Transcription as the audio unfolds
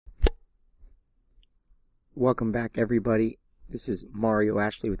Welcome back, everybody. This is Mario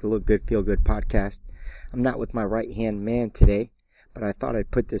Ashley with the Look Good, Feel Good podcast. I'm not with my right-hand man today, but I thought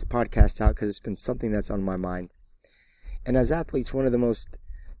I'd put this podcast out because it's been something that's on my mind. And as athletes, one of the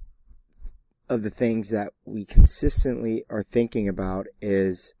things that we consistently are thinking about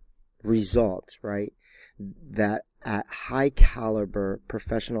is results, right? That at high caliber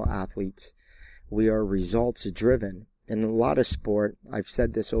professional athletes, we are results driven. In a lot of sport, I've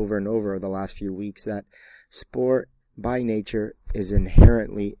said this over and over the last few weeks, that sport by nature is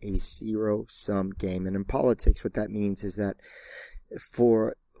inherently a zero-sum game. And in politics, what that means is that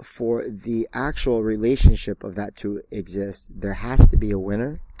for the actual relationship of that to exist, there has to be a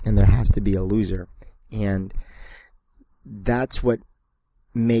winner and there has to be a loser. And that's what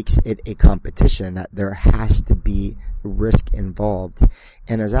makes it a competition, that there has to be risk involved.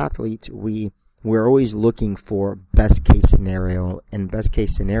 And as athletes, we're always looking for best case scenario, and best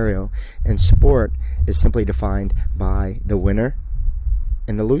case scenario in sport is simply defined by the winner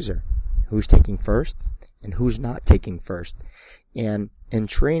and the loser, who's taking first and who's not taking first. And in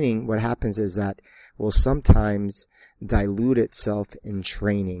training, what happens is that will sometimes dilute itself in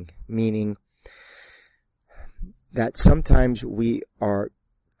training, meaning that sometimes we are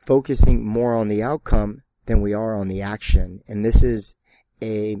focusing more on the outcome than we are on the action. And this is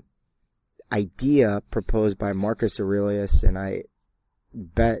a idea proposed by Marcus Aurelius, and I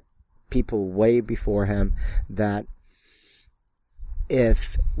bet people way before him, that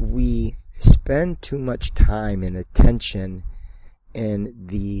if we spend too much time and attention in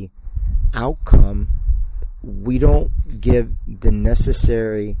the outcome, we don't give the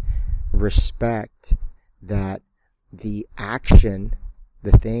necessary respect that the action,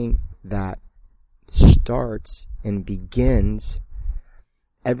 the thing that starts and begins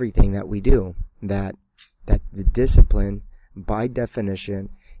everything that we do, that the discipline by definition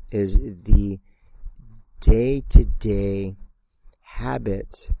is the day-to-day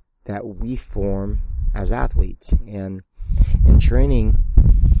habits that we form as athletes. And in training,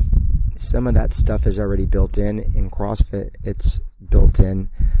 some of that stuff is already built in CrossFit. It's built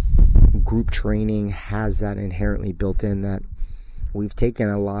in. Group training has that inherently built in, that we've taken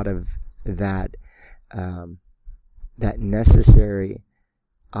a lot of that necessary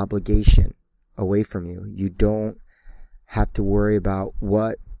obligation away from you. You don't have to worry about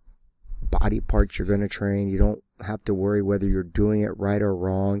what body parts you're going to train. You don't have to worry whether you're doing it right or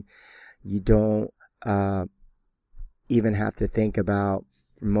wrong. You don't even have to think about,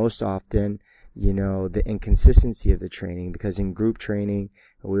 most often, the inconsistency of the training, because in group training,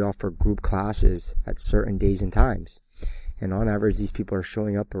 we offer group classes at certain days and times. And on average, these people are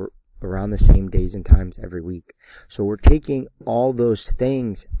showing up around the same days and times every week. So we're taking all those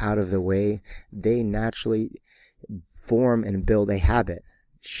things out of the way. They naturally form and build a habit.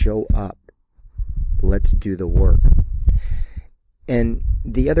 Show up. Let's do the work. And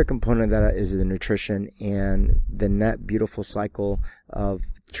the other component of that is the nutrition, and the net beautiful cycle of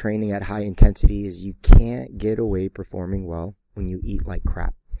training at high intensity is you can't get away performing well when you eat like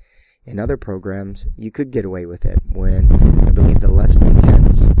crap. In other programs, you could get away with it when, I believe, the less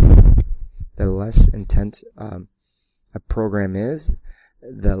intense a program is,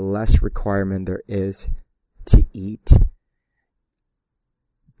 the less requirement there is to eat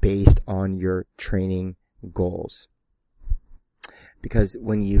based on your training goals. Because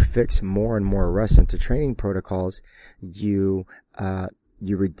when you fix more and more rest into training protocols, you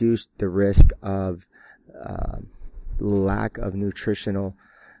reduce the risk of lack of nutritional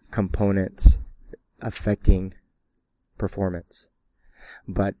components affecting performance.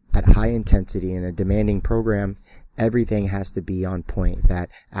 But at high intensity in a demanding program, everything has to be on point. That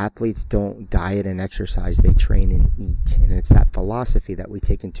athletes don't diet and exercise, they train and eat. And it's that philosophy that we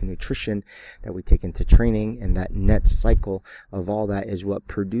take into nutrition, that we take into training, and that net cycle of all that is what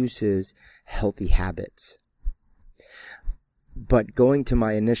produces healthy habits. But going to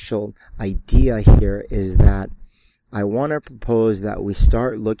my initial idea here is that I want to propose that we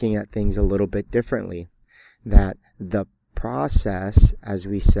start looking at things a little bit differently. That the process, as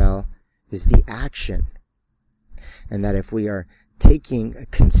we sell, is the action. And that if we are taking a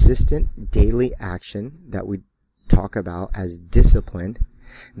consistent daily action that we talk about as discipline,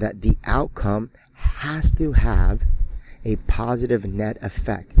 that the outcome has to have a positive net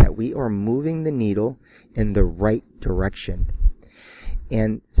effect, that we are moving the needle in the right direction.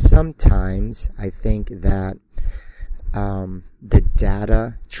 And sometimes I think that the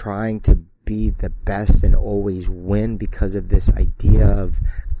data trying to be the best and always win because of this idea of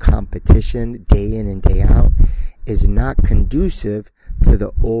competition day in and day out is not conducive to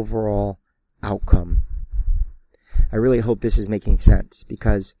the overall outcome. I really hope this is making sense,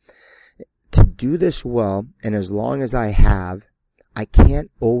 because to do this well, and as long as I have, I can't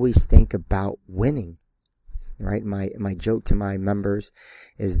always think about winning, right? My joke to my members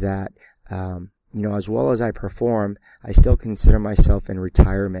is that, as well as I perform, I still consider myself in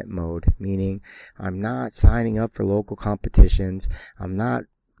retirement mode, meaning I'm not signing up for local competitions. I'm not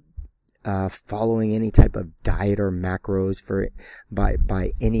following any type of diet or macros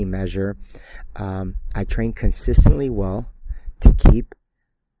by any measure. I train consistently well to keep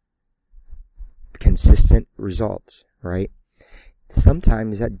consistent results, right?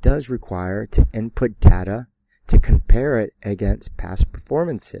 Sometimes that does require to input data to compare it against past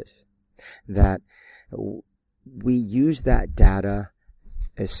performances. That we use that data,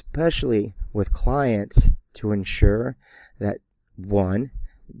 especially with clients, to ensure that, one,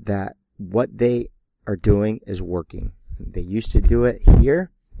 that what they are doing is working. They used to do it here,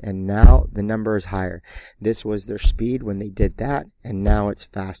 and now the number is higher. This was their speed when they did that, and now it's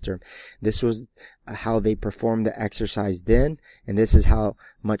faster. This was how they performed the exercise then, and this is how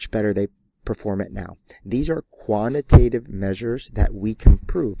much better they perform it now. These are quantitative measures that we can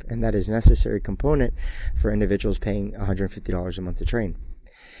prove, and that is a necessary component for individuals paying $150 a month to train.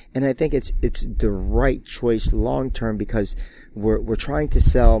 And I think it's the right choice long term, because we're trying to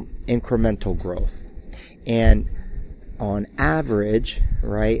sell incremental growth. And on average,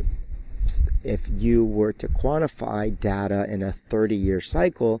 right, if you were to quantify data in a 30-year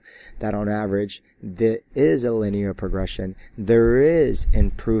cycle, that on average, there is a linear progression. There is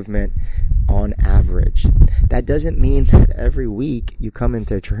improvement on average. That doesn't mean that every week you come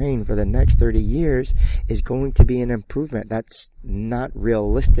into train for the next 30 years is going to be an improvement. That's not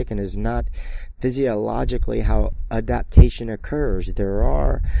realistic and is not physiologically how adaptation occurs. There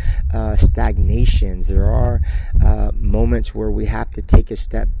are stagnations. There are moments where we have to take a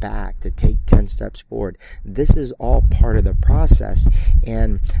step back, to take 10 steps forward. This is all part of the process.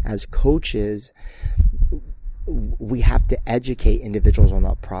 And as coaches, we have to educate individuals on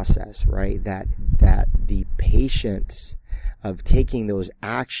that process, right? That the patience of taking those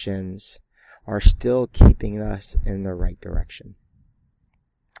actions are still keeping us in the right direction.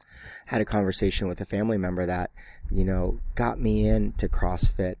 Had a conversation with a family member that, got me into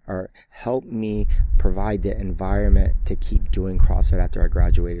CrossFit, or helped me provide the environment to keep doing CrossFit after I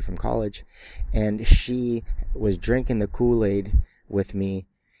graduated from college. And she was drinking the Kool-Aid with me,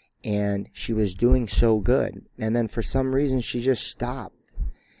 and she was doing so good. And then for some reason, she just stopped.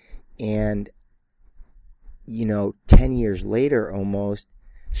 And, 10 years later almost,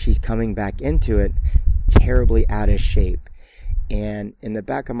 she's coming back into it, terribly out of shape. And in the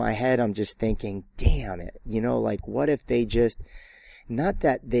back of my head, I'm just thinking, damn it, what if they just, not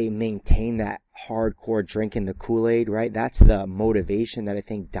that they maintain that hardcore drinking the Kool-Aid, right? That's the motivation that I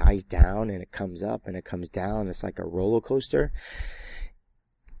think dies down, and it comes up and it comes down. It's like a roller coaster.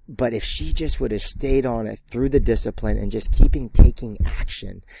 But if she just would have stayed on it through the discipline and just taking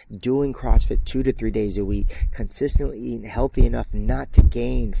action, doing CrossFit 2 to 3 days a week, consistently eating healthy enough not to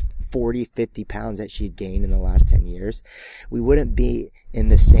gain 40, 50 pounds that she'd gained in the last 10 years, we wouldn't be in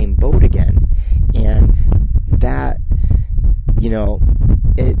the same boat again. And that,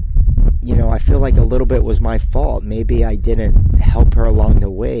 I feel like a little bit was my fault. Maybe I didn't help her along the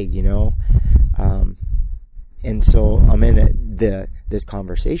way, and so I'm in this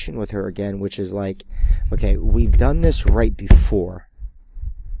conversation with her again, which is like, okay, we've done this right before.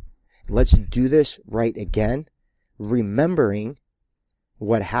 Let's do this right again, remembering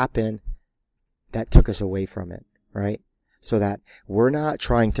what happened that took us away from it, right? So that we're not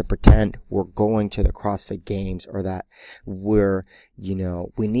trying to pretend we're going to the CrossFit Games, or that we're,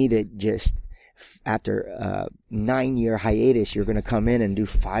 we need to just, after a 9-year hiatus, you're going to come in and do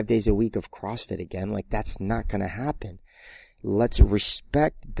 5 days a week of CrossFit again. Like, that's not going to happen. Let's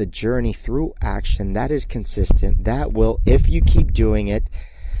respect the journey through action that is consistent, that will, if you keep doing it,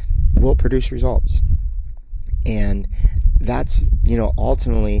 will produce results. And that's,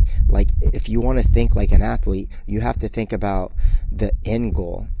 ultimately, like, if you want to think like an athlete, you have to think about the end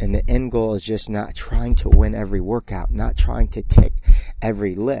goal. And the end goal is just not trying to win every workout, not trying to tick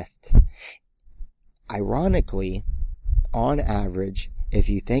every lift. Ironically, on average, if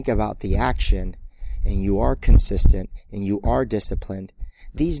you think about the action and you are consistent and you are disciplined,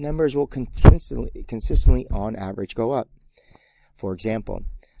 these numbers will consistently on average go up. For example,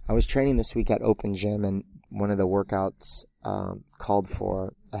 I was training this week at Open Gym, and one of the workouts called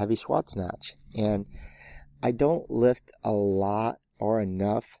for a heavy squat snatch. And I don't lift a lot or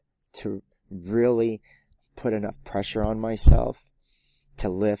enough to really put enough pressure on myself to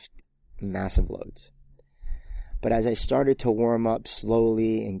lift massive loads. But as I started to warm up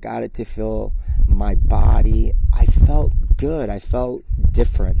slowly and got it to feel my body, I felt good. I felt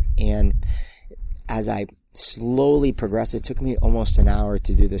different. And as I slowly progressed, it took me almost an hour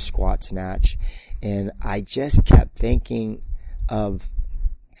to do the squat snatch. And I just kept thinking of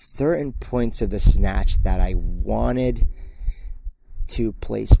certain points of the snatch that I wanted to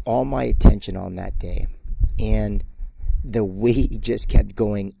place all my attention on that day. And the weight just kept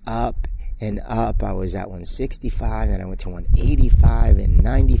going up and up. I was at 165, then I went to 185 and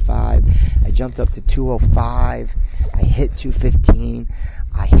 95. I jumped up to 205. I hit 215.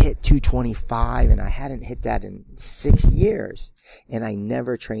 I hit 225, and I hadn't hit that in 6 years. And I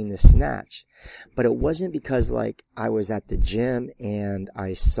never trained the snatch. But it wasn't because like I was at the gym and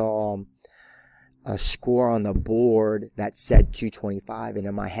I saw a score on the board that said 225, and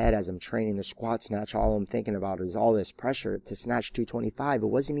in my head as I'm training the squat snatch, all I'm thinking about is all this pressure to snatch 225. It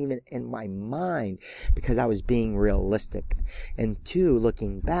wasn't even in my mind because I was being realistic. And two,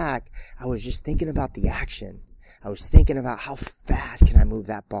 looking back, I was just thinking about the action. I was thinking about how fast can I move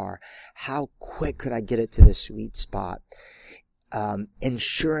that bar? How quick could I get it to the sweet spot?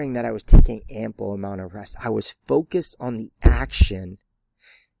 Ensuring that I was taking ample amount of rest. I was focused on the action.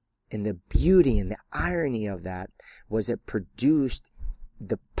 And the beauty and the irony of that was it produced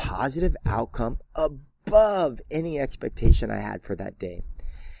the positive outcome above any expectation I had for that day.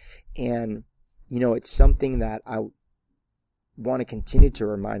 And, it's something that I want to continue to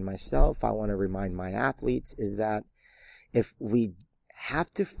remind myself. I want to remind my athletes is that if we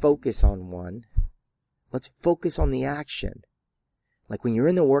have to focus on one, let's focus on the action. Like when you're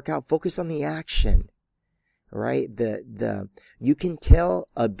in the workout, focus on the action. Right? You can tell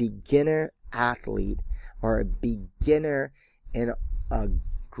a beginner athlete or a beginner in a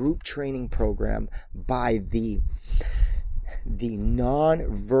group training program by the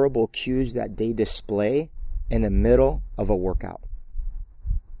non-verbal cues that they display in the middle of a workout.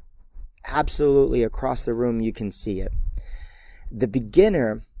 Absolutely across the room, you can see it. The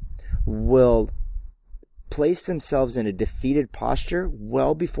beginner will place themselves in a defeated posture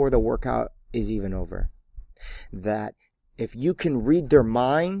well before the workout is even over. That if you can read their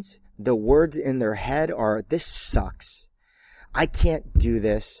minds, the words in their head are, this sucks. I can't do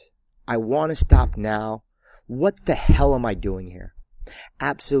this. I want to stop now. What the hell am I doing here?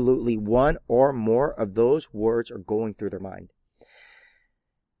 Absolutely one or more of those words are going through their mind.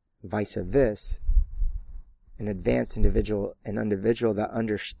 Vice versa, an advanced individual, an individual that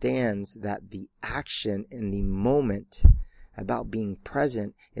understands that the action in the moment about being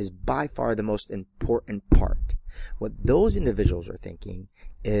present is by far the most important part. What those individuals are thinking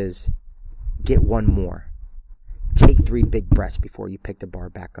is get one more. Take 3 big breaths before you pick the bar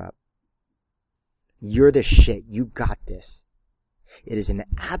back up. You're the shit. You got this. It is an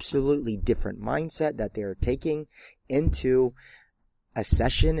absolutely different mindset that they are taking into a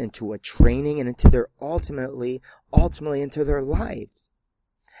session, into a training, and into their ultimately into their life.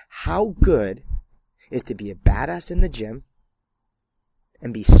 How good is to be a badass in the gym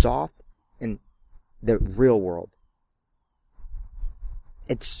and be soft in the real world?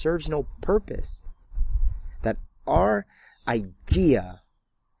 It serves no purpose. That our idea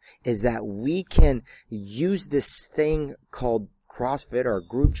is that we can use this thing called CrossFit or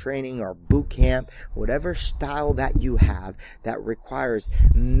group training or boot camp, whatever style that you have that requires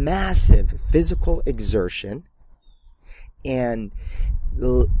massive physical exertion, and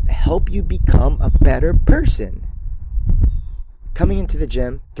help you become a better person. Coming into the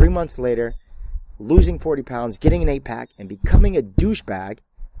gym 3 months later, losing 40 pounds, getting an 8-pack, and becoming a douchebag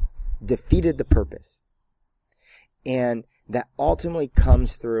defeated the purpose. And that ultimately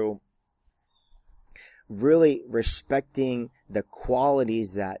comes through really respecting the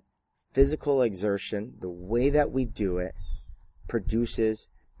qualities that physical exertion, the way that we do it, produces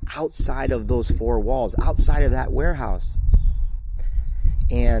outside of those 4 walls, outside of that warehouse.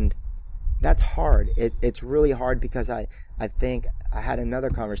 And that's hard. It's really hard because I think I had another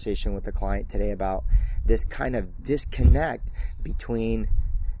conversation with a client today about this kind of disconnect between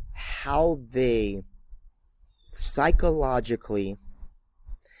how they psychologically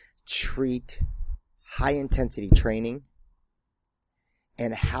treat high intensity training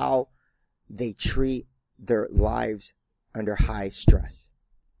and how they treat their lives under high stress.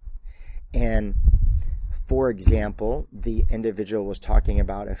 And for example, the individual was talking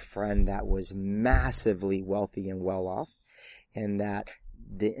about a friend that was massively wealthy and well off, and that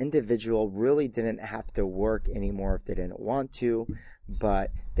the individual really didn't have to work anymore if they didn't want to,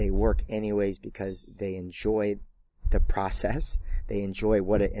 but they work anyways because they enjoy the process, they enjoy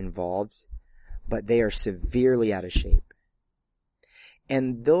what it involves, but they are severely out of shape.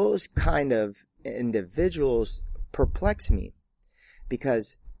 And those kind of individuals perplex me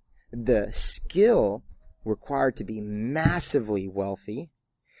because the skill required to be massively wealthy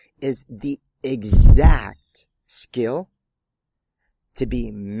is the exact skill to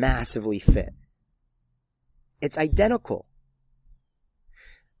be massively fit. It's identical.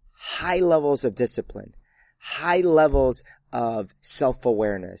 High levels of discipline, high levels of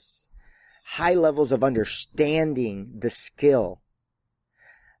self-awareness, high levels of understanding the skill,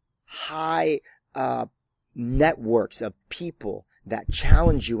 high networks of people that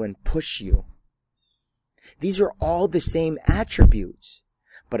challenge you and push you. These are all the same attributes.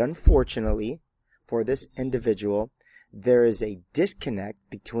 But unfortunately, for this individual, there is a disconnect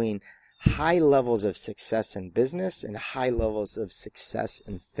between high levels of success in business and high levels of success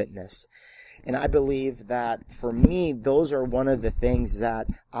in fitness. And I believe that for me, those are one of the things that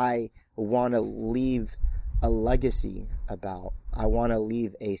I want to leave a legacy about. I want to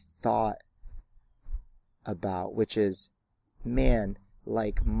leave a thought about, which is, man,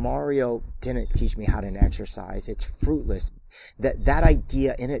 like Mario didn't teach me how to exercise. It's fruitless. That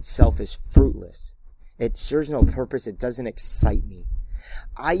idea in itself is fruitless. It serves no purpose. It doesn't excite me.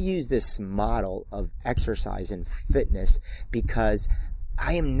 I use this model of exercise and fitness because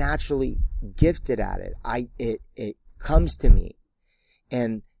I am naturally gifted at it. It comes to me,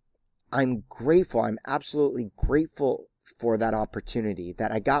 and I'm grateful. I'm absolutely grateful for that opportunity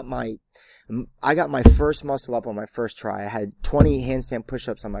that I got my first muscle up on my first try. I had 20 handstand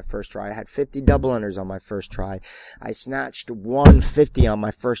push-ups on my first try. I had 50 double unders on my first try. I snatched 150 on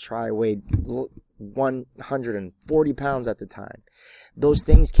my first try. I weighed 140 pounds at the time. Those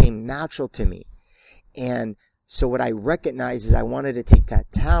things came natural to me. And so what I recognized is I wanted to take that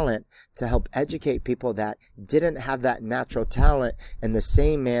talent to help educate people that didn't have that natural talent in the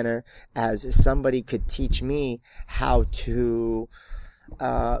same manner as somebody could teach me how to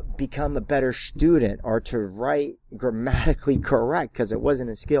become a better student or to write grammatically correct, because it wasn't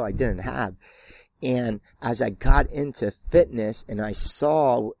a skill I didn't have. And as I got into fitness and I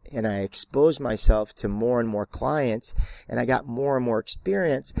saw and I exposed myself to more and more clients and I got more and more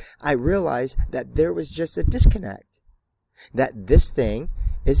experience, I realized that there was just a disconnect. That this thing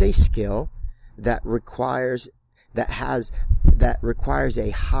is a skill that requires a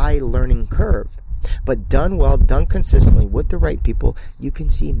high learning curve. But done well, done consistently with the right people, you can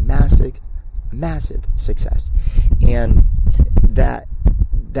see massive success. And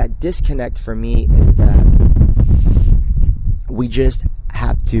that disconnect for me is that we just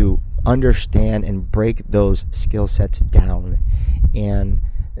have to understand and break those skill sets down. And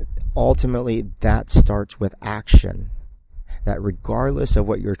ultimately, that starts with action. That regardless of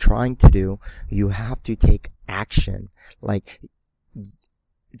what you're trying to do, you have to take action. Like,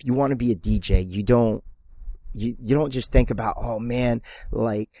 if you want to be a DJ, you don't just think about, oh man,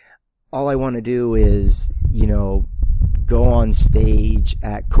 like, all I want to do is, go on stage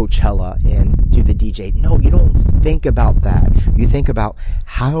at Coachella and do the DJ. No, you don't think about that. You think about,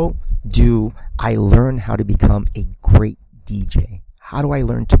 how do I learn how to become a great DJ? How do I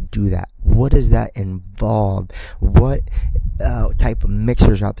learn to do that? What does that involve? What type of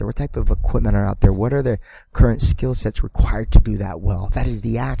mixers are out there? What type of equipment are out there? What are the current skill sets required to do that well? That is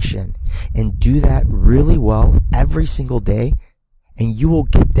the action. And do that really well every single day, and you will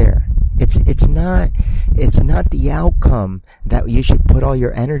get there. It's not the outcome that you should put all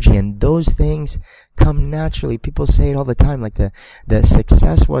your energy in. Those things come naturally. People say it all the time. Like the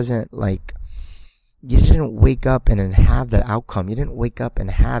success wasn't like, you didn't wake up and then have that outcome. You didn't wake up and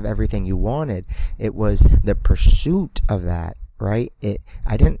have everything you wanted. It was the pursuit of that, right?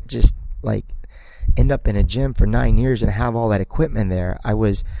 I didn't just like end up in a gym for 9 years and have all that equipment there. I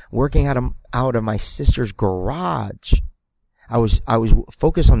was working out of my sister's garage. I was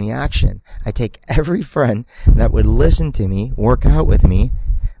focused on the action. I take every friend that would listen to me, work out with me,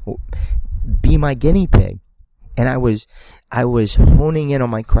 be my guinea pig. And I was honing in on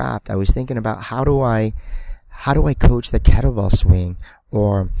my craft. I was thinking about how do I coach the kettlebell swing,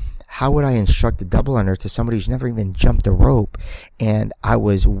 or how would I instruct a double under to somebody who's never even jumped a rope? And I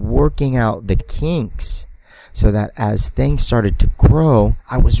was working out the kinks so that as things started to grow,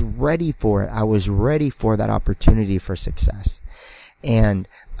 I was ready for it. I was ready for that opportunity for success. And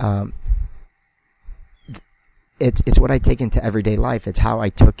it's what I take into everyday life. It's how I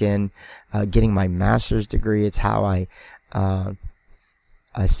took in getting my master's degree. It's how I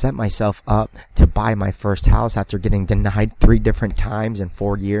set myself up to buy my first house after getting denied 3 different times in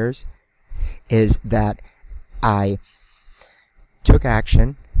 4 years. Is that I took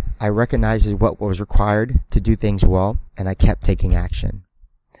action. I recognized what was required to do things well, and I kept taking action.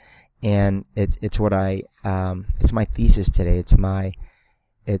 And it's what it's my thesis today.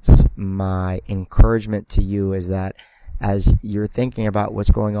 It's my encouragement to you, is that as you're thinking about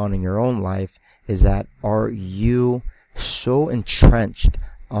what's going on in your own life is that, are you so entrenched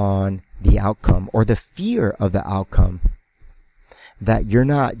on the outcome or the fear of the outcome that you're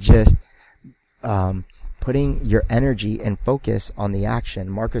not just putting your energy and focus on the action?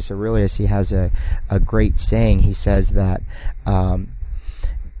 Marcus Aurelius, he has a great saying. He says that how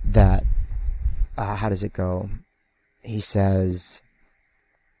does it go? He says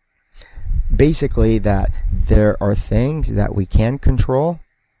basically that there are things that we can control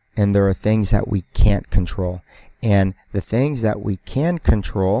and there are things that we can't control. And the things that we can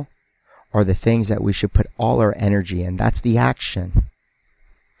control are the things that we should put all our energy in. That's the action.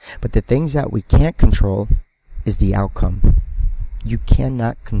 But the things that we can't control is the outcome. You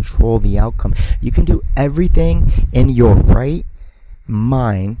cannot control the outcome. You can do everything in your right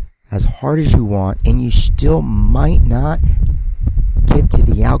mind as hard as you want, and you still might not get to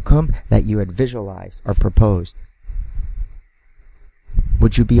the outcome that you had visualized or proposed.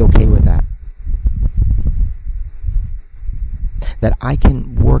 Would you be okay with that? That I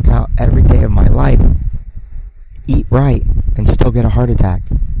can work out every day of my life, eat right, and still get a heart attack.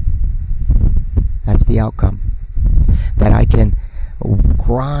 That's the outcome. That I can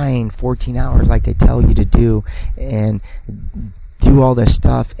grind 14 hours like they tell you to do and do all this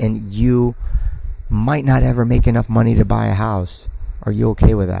stuff, and you might not ever make enough money to buy a house. Are you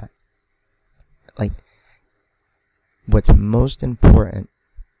okay with that? Like, what's most important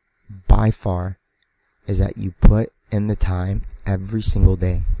by far is that you put in the time every single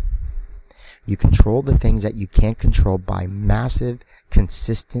day. You control the things that you can't control by massive,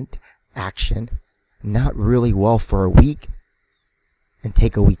 consistent action, not really well for a week, and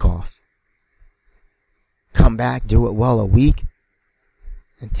take a week off. Come back, do it well a week,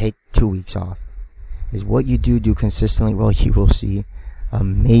 and take 2 weeks off. Is what you do consistently well, you will see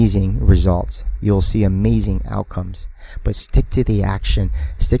amazing results. You'll see amazing outcomes. But stick to the action.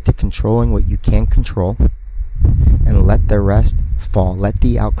 Stick to controlling what you can control, and let the rest fall. Let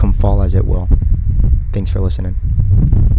the outcome fall as it will. Thanks for listening.